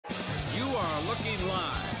looking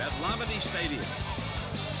live at Lavity Stadium.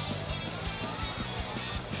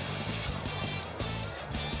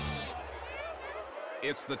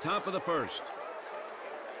 It's the top of the first.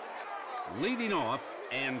 Leading off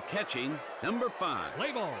and catching, number 5.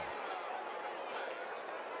 Play ball.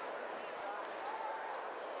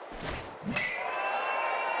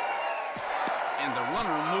 And the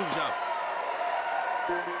runner moves up.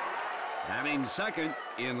 Batting second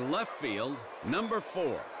in left field, number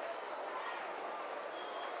 4.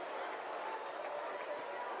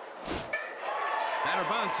 Batter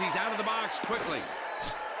bunts. He's out of the box quickly.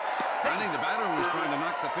 I think the batter was trying to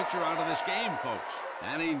knock the pitcher out of this game, folks.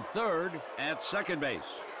 Batting third at second base,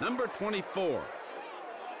 number 24.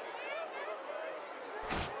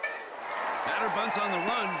 Batter bunts on the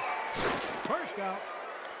run. First out.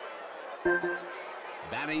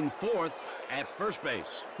 Batting fourth at first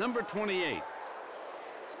base, number 28.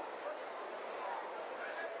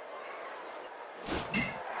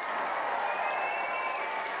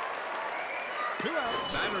 Two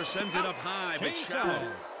out. Batter sends it up high but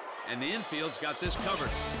shallow. And the infield's got this covered.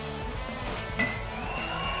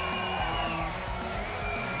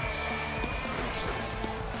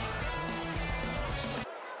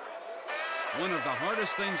 One of the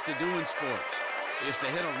hardest things to do in sports is to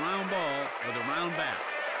hit a round ball with a round bat.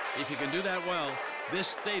 If you can do that well, this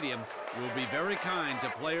stadium will be very kind to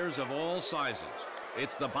players of all sizes.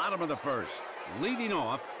 It's the bottom of the first. Leading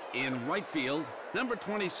off in right field, number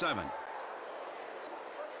 27.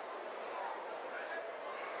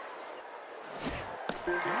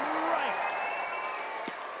 Right.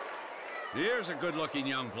 Here's a good-looking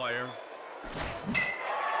young player.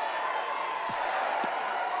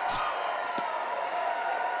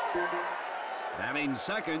 Batting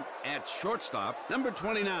second at shortstop, number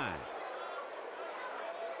 29.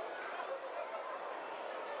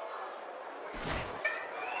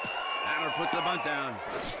 Batter puts the bunt down.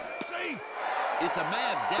 See? It's a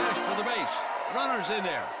mad dash for the base. Runner's in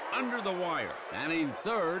there, under the wire. Batting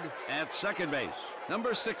third at second base,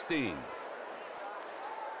 number 16.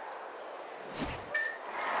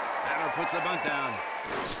 Batter puts the bunt down.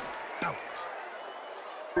 Out.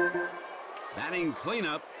 Batting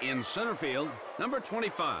cleanup in center field, number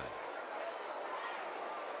 25.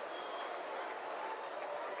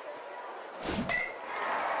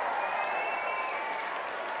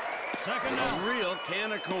 Second down. A real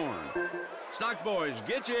can of corn. Stock boys,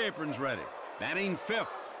 get your aprons ready. Batting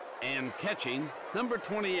fifth and catching, number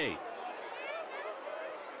 28.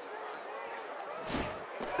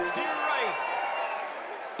 Steer right.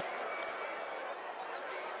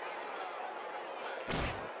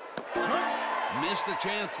 Missed a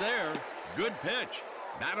chance there. Good pitch.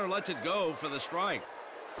 Batter lets it go for the strike.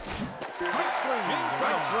 Strike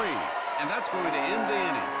 3, and that's going to end the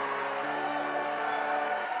inning.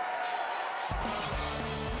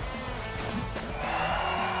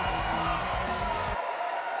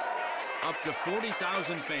 Up to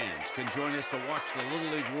 40,000 fans can join us to watch the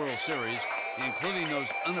Little League World Series, including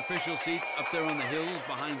those unofficial seats up there on the hills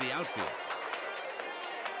behind the outfield.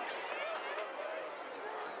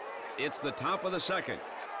 It's the top of the second.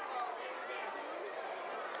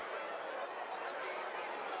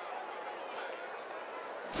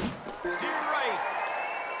 Steer right.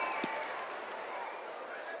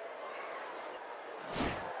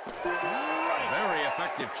 Very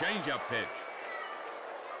effective changeup pitch.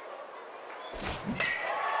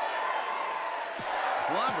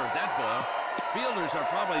 Clobbered that ball. Fielders are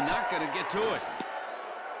probably not going to get to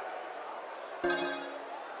it.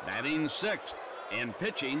 Batting sixth and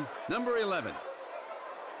pitching, number 11.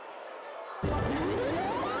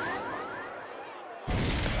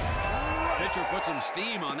 Pitcher puts some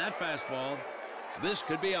steam on that fastball. This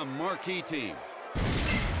could be a marquee team.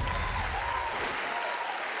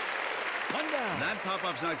 One down. That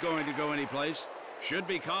pop-up's not going to go anyplace. Should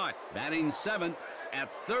be caught. Batting seventh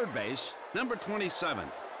at third base, number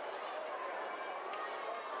 27.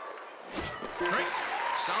 Great.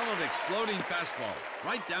 Solid exploding fastball.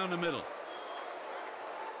 Right down the middle.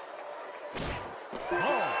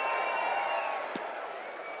 Ball.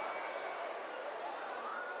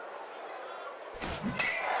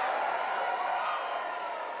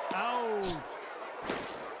 Out.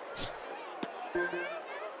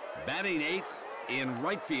 Batting eighth in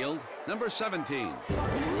right field, number 17.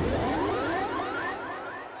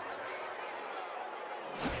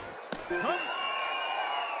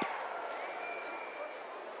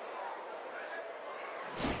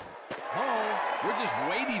 We're just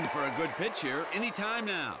waiting for a good pitch here any time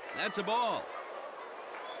now. That's a ball.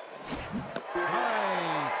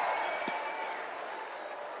 Right.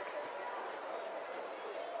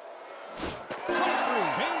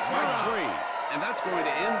 Strike 3. and that's going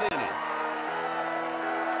to end the inning.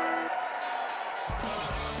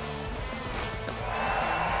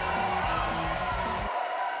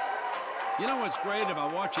 You know what's great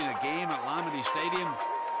about watching a game at Lamade Stadium?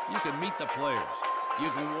 You can meet the players. You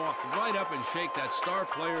can walk right up and shake that star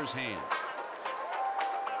player's hand.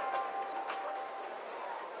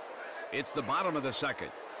 It's the bottom of the second.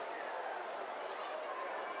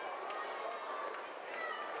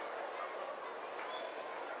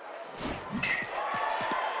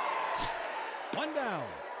 One down.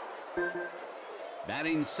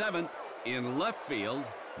 Batting seventh in left field,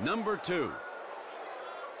 number 2.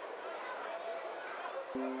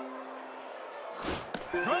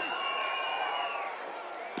 Strike.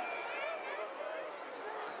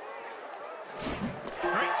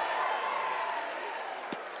 Strike.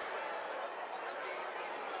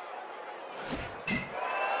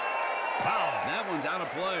 Foul. That one's out of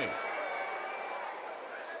play.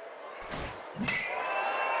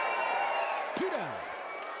 2 down.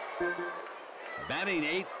 Batting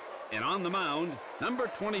 8th and on the mound, number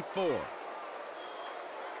 24.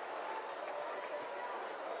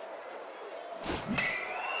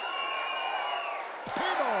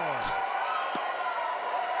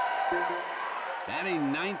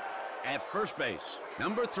 Batting 9th at first base,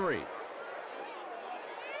 number 3.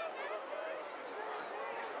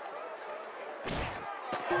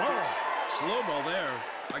 Ball. Slow ball there,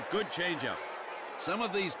 a good changeup. Some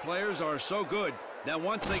of these players are so good that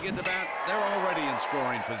once they get to bat, they're already in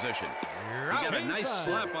scoring position. He got a nice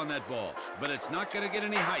slap on that ball, but it's not going to get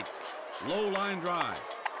any height. Low line drive.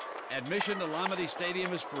 Admission to Lamade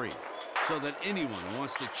Stadium is free, so that anyone who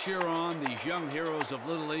wants to cheer on these young heroes of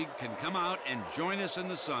Little League can come out and join us in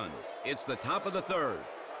the sun. It's the top of the third.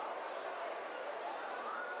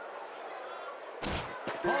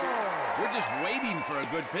 We're just waiting for a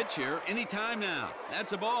good pitch here any time now.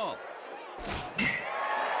 That's a ball.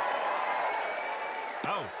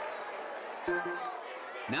 Out.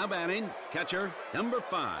 Now batting, catcher, number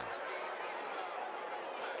 5.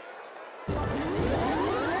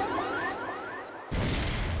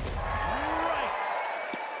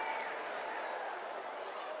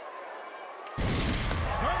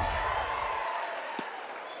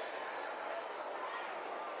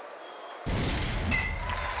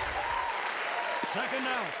 Second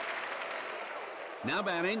out. Now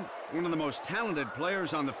batting, one of the most talented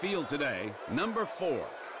players on the field today, number 4.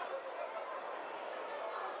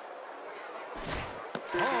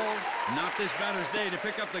 Ball. Not this batter's day to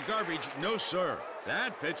pick up the garbage. No, sir.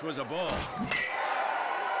 That pitch was a ball.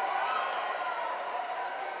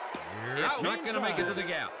 It's not going to make it to the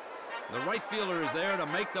gap. The right fielder is there to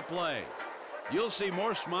make the play. You'll see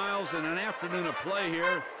more smiles in an afternoon of play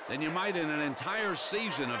here than you might in an entire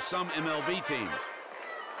season of some MLB teams.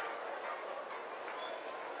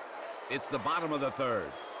 It's the bottom of the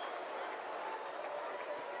third.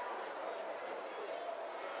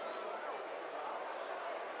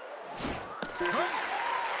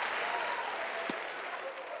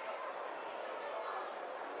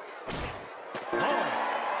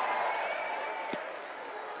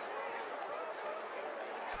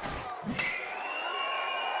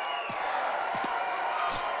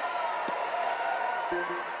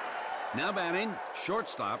 Now batting,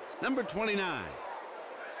 shortstop, number 29.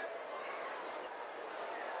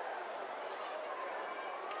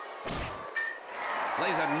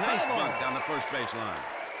 Plays a nice bunt down the first base line.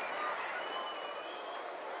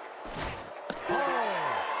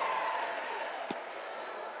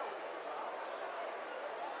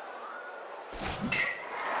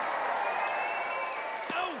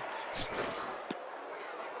 Out.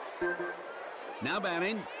 Now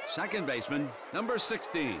batting, second baseman, number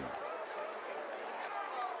 16.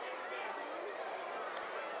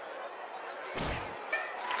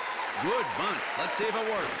 Good bunt. Let's see if it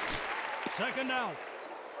works. Second out.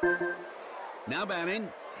 Now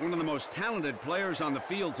batting, one of the most talented players on the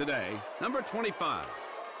field today, number 25.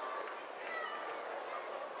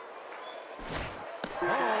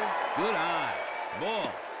 Ball. Good eye.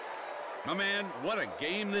 Ball. My man, what a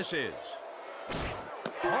game this is.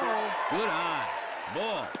 Ball. Good eye.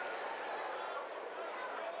 Ball.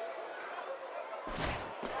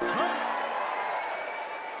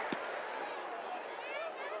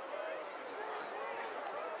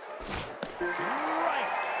 Right.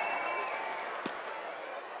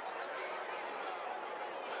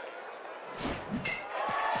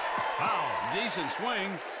 Foul. Decent swing,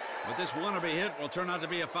 but this wannabe hit will turn out to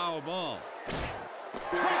be a foul ball.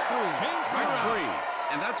 Strike 3. Strike 3,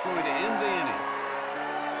 and that's going to end the inning.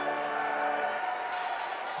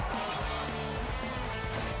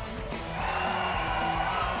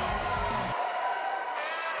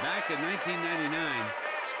 Back in 1999,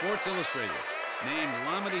 Sports Illustrated named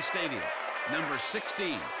Lamade Stadium number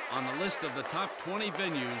 16 on the list of the top 20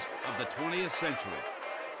 venues of the 20th century.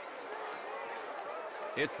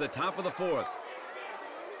 It's the top of the fourth.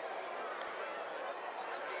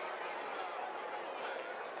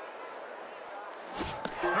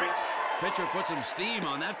 Strike. Pitcher puts some steam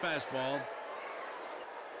on that fastball.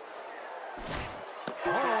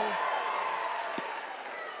 Ball.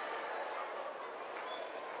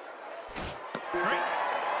 Strike.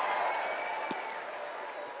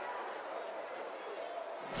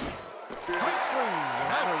 Strike three.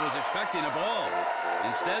 Batter was expecting a ball.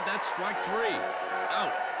 Instead, that's strike three.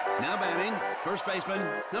 Out. Now batting, first baseman,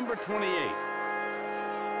 number 28.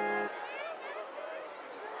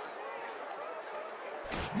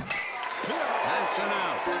 That's an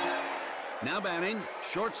out. Now batting,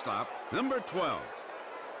 shortstop, number 12.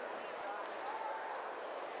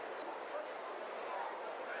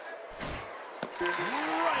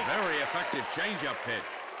 Right. Very effective changeup pitch.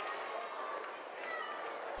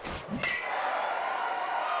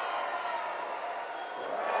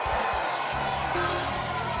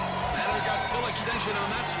 Batter got full extension on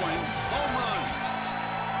that swing. Home run.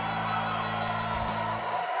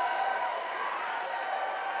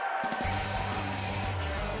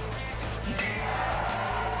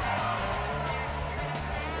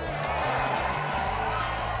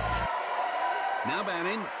 Now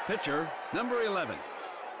batting, pitcher, number 11.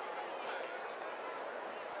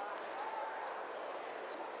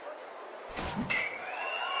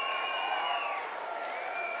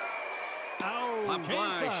 Pop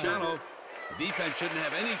fly, shallow. Defense shouldn't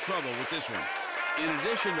have any trouble with this one. In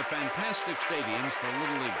addition to fantastic stadiums for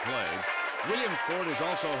Little League play, Williamsport is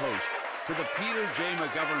also host to the Peter J.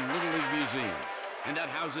 McGovern Little League Museum, and that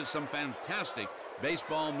houses some fantastic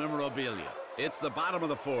baseball memorabilia. It's the bottom of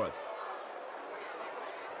the fourth.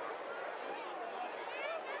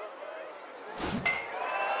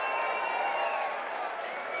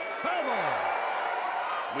 Foul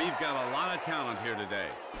ball. We've got a lot of talent here today.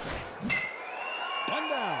 One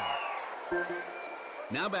down.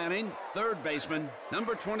 Now batting, third baseman,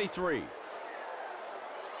 number 23.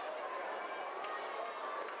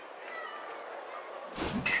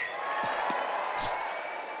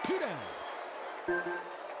 Two down.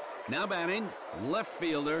 Now batting, left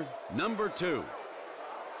fielder, number 2.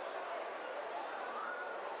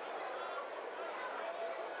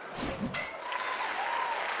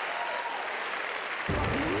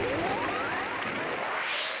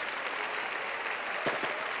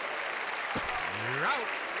 You're out.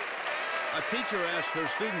 A teacher asked her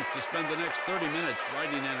students to spend the next 30 minutes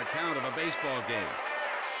writing an account of a baseball game.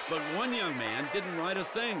 But one young man didn't write a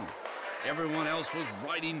thing. Everyone else was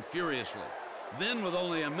writing furiously. Then, with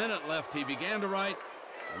only a minute left, he began to write,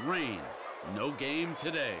 "Rain. No game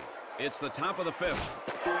today." It's the top of the fifth.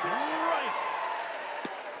 Right.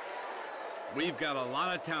 We've got a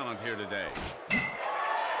lot of talent here today.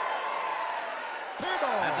 Fair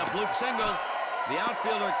ball. That's a bloop single. The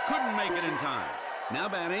outfielder couldn't make it in time. Now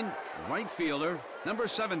batting, right fielder, number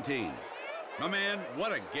 17. My man,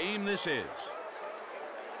 what a game this is.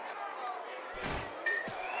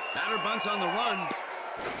 Batter bunts on the run.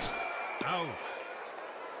 Out.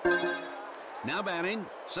 Now batting,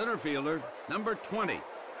 center fielder, number 20.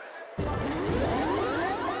 He's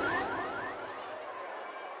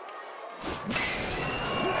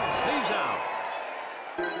out.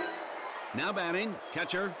 Now batting,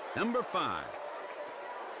 catcher, number 5.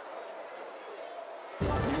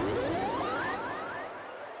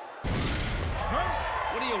 Strike.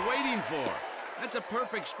 What are you waiting for? That's a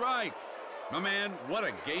perfect strike. My man, what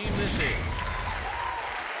a game this is.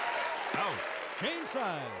 Out. Game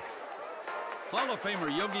side. Hall of Famer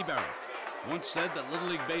Yogi Berra once said that Little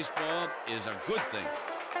League Baseball is a good thing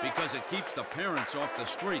because it keeps the parents off the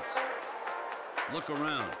streets. Look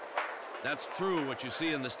around. That's true what you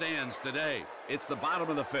see in the stands today. It's the bottom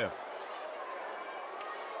of the fifth.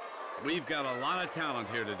 We've got a lot of talent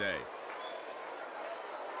here today.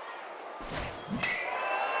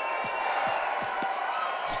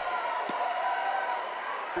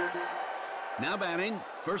 Now batting,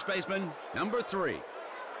 first baseman, number 3.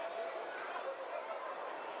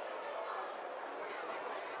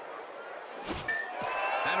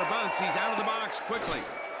 Batter bunts, he's out of the box quickly.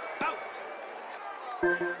 Out.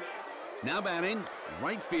 Now batting,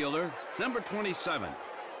 right fielder, number 27.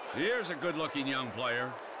 Here's a good-looking young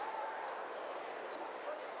player.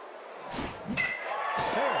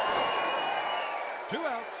 Fair. 2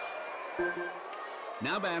 outs.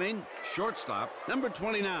 Now batting, shortstop, number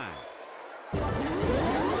 29. Strike.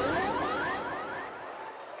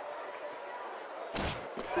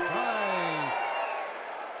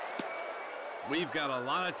 We've got a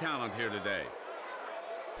lot of talent here today.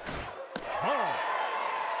 Ball.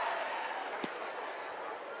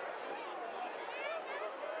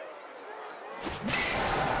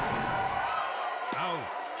 Out.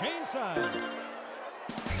 Change side.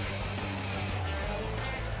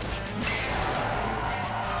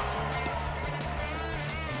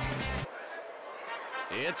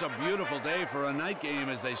 It's a beautiful day for a night game,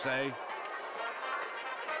 as they say.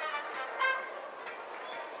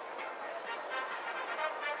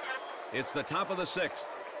 It's the top of the 6th.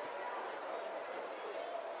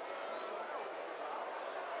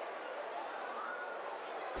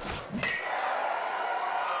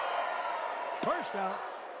 First out.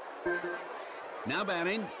 Now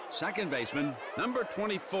batting, second baseman, number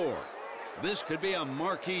 24. This could be a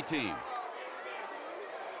marquee team.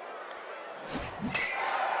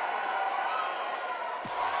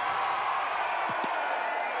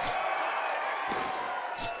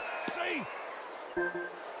 Safe.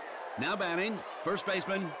 Now batting, first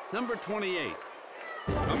baseman, number 28.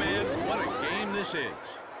 Oh, man, what a game this is.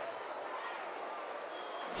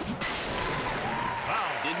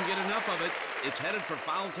 Foul. Didn't get enough of it. It's headed for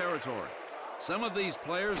foul territory. Some of these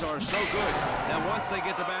players are so good that once they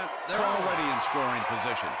get to bat, they're already in scoring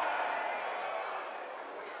position.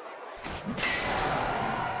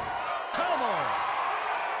 Come on.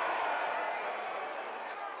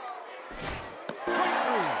 Strike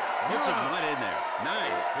three. Hits it right in there.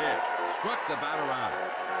 Nice pitch. Struck the batter out.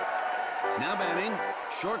 Now batting,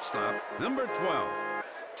 shortstop, number 12.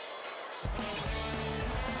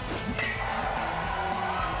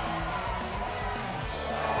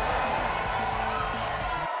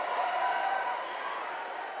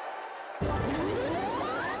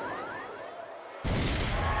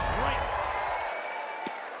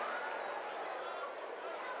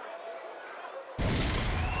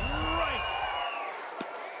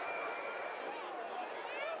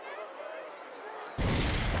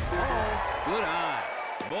 Good eye.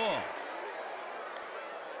 Ball.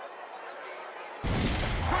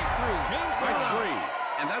 Strike three. Change Strike side. 3.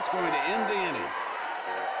 And that's going to end the inning.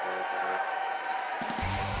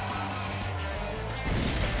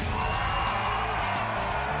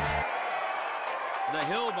 The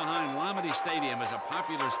hill behind Lamade Stadium is a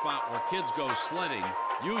popular spot where kids go sledding,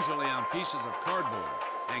 usually on pieces of cardboard,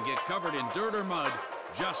 and get covered in dirt or mud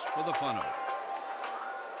just for the fun of it.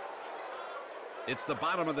 It's the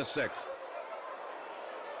bottom of the 6th.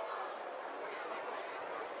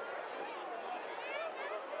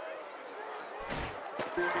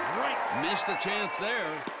 Right. Missed a chance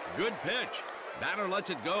there. Good pitch. Batter lets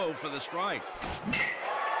it go for the strike.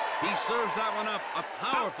 He serves that one up. A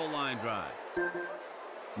powerful line drive.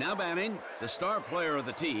 Now batting, the star player of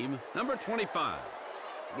the team, number 25.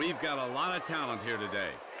 We've got a lot of talent here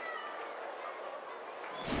today.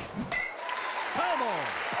 Come on.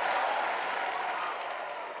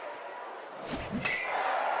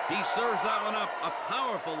 He serves that one up. A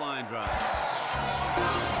powerful line drive.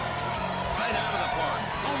 Right out of the park.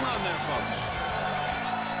 Home run there, folks.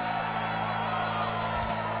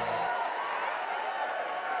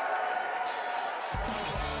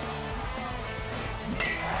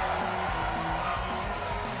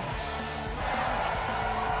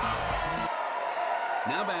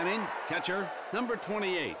 Now batting, catcher, number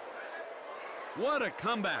 28. What a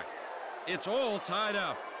comeback. It's all tied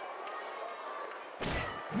up.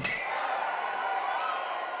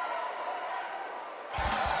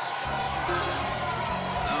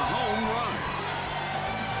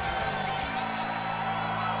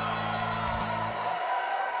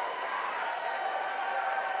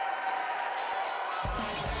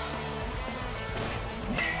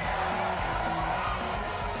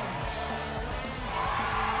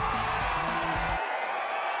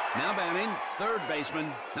 Now batting, third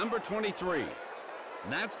baseman, number 23.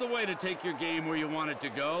 That's the way to take your game where you want it to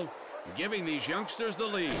go, giving these youngsters the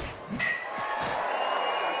lead.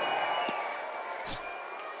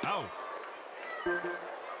 Out.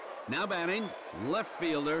 Now batting, left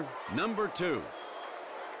fielder, number 2.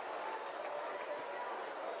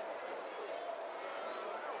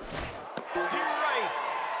 Steer right.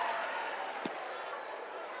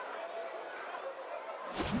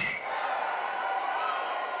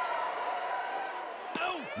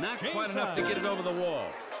 Not Change quite enough to side. get it over the wall.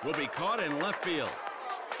 Will be caught in left field.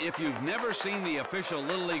 If you've never seen the official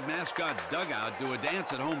Little League mascot dugout do a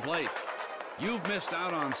dance at home plate, you've missed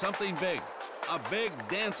out on something big. A big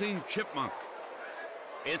dancing chipmunk.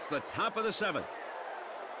 It's the top of the 7th.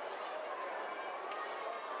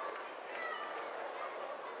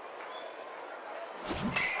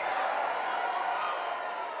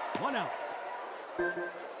 One out.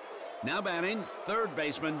 Now batting, third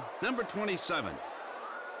baseman, number 27.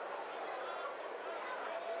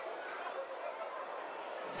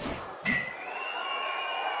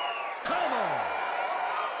 Come on.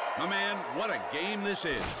 My man, what a game this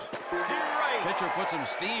is. Steer right. Pitcher put some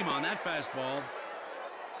steam on that fastball.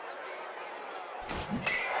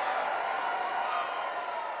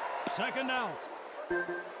 Second out.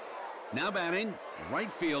 Now batting,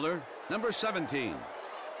 right fielder, number 17.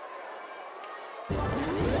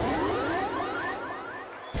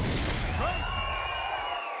 Strike.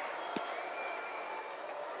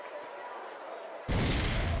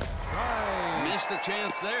 Strike. Missed a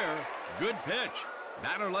chance there. Good pitch.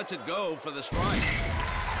 Batter lets it go for the strike.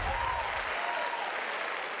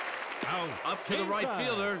 Out. Up to the right Inside.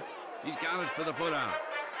 fielder. He's got it for the putout.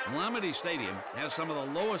 LLWS Stadium has some of the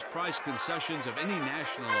lowest price concessions of any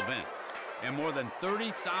national event, and more than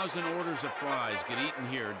 30,000 orders of fries get eaten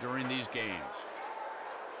here during these games.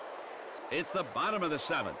 It's the bottom of the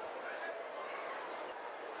seventh.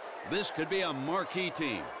 This could be a marquee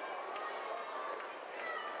team.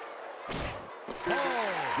 Ball.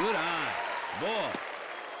 Good eye. Ball.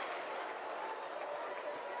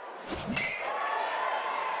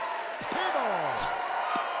 Fair ball.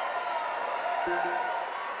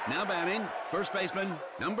 Now batting, first baseman,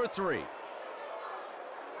 number 3.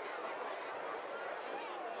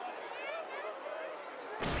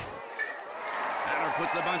 Batter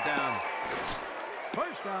puts the bunt down.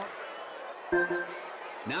 First out.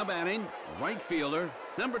 Now batting, right fielder,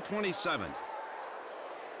 number 27.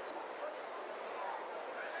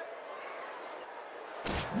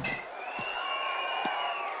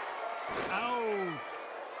 Out.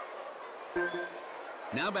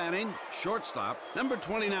 Now batting, shortstop, number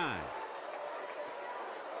 29.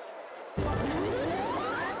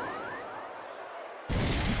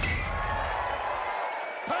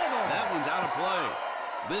 That one's out of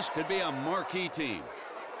play. This could be a marquee team.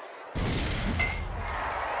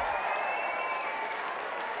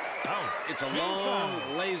 Out. It's a Inside.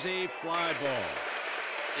 long, lazy fly ball.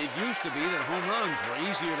 It used to be that home runs were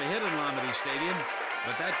easier to hit in LLWS Stadium,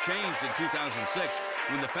 but that changed in 2006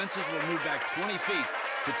 when the fences were moved back 20 feet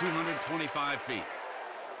to 225 feet.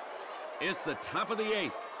 It's the top of the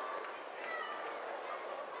 8th.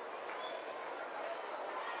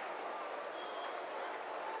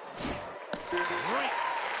 Right.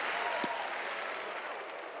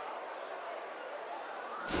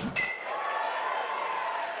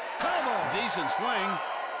 Come on. Decent swing,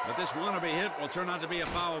 but this wannabe hit will turn out to be a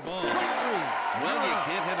foul ball. Strike 3. Well, you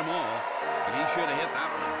can't hit them all, but he should have hit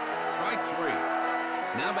that one. Strike 3.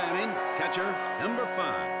 Now batting, catcher, number 5.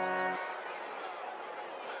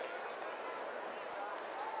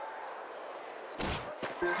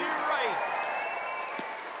 Steer right.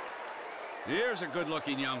 Here's a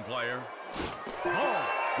good-looking young player. Ball.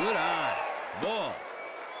 Good eye. Ball.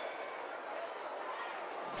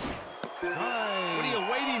 Strike. What are you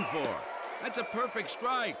waiting for? That's a perfect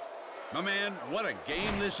strike. My man, what a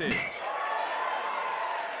game this is.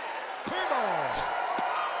 Fair ball.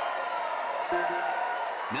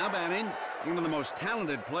 Now batting, one of the most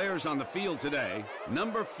talented players on the field today,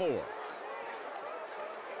 number 4.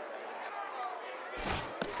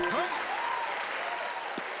 Strike.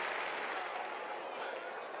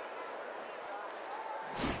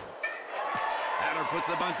 Batter puts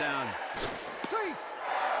the bunt down. Safe.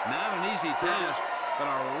 Not an easy task, but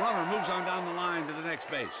our runner moves on down the line to the next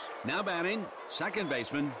base. Now batting, second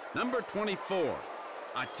baseman, number 24.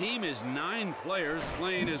 A team is 9 players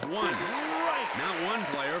playing as 1. Right. Not 1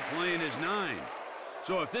 player playing as 9.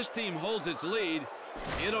 So if this team holds its lead,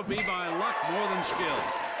 it'll be by luck more than skill.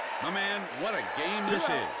 My man, what a game this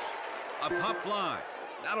is. A pop fly.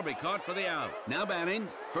 That'll be caught for the out. Now batting,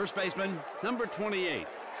 first baseman, number 28.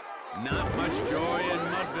 Not much joy in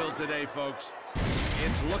Mudville today, folks.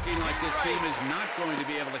 It's looking like this team is not going to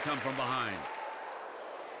be able to come from behind.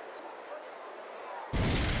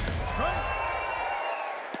 Strike.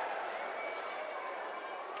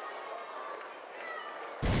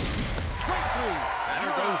 Strike 3.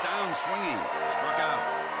 Batter goes down swinging. Struck out.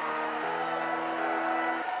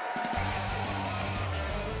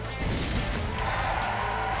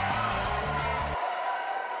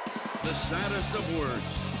 The saddest of words.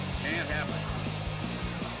 Can't happen.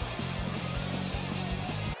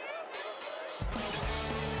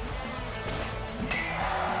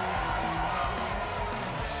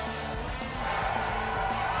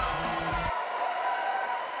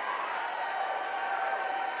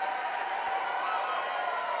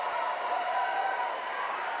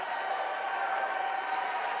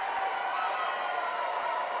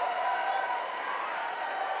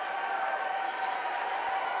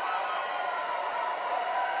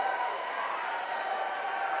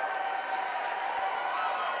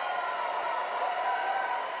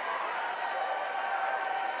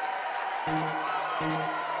 2.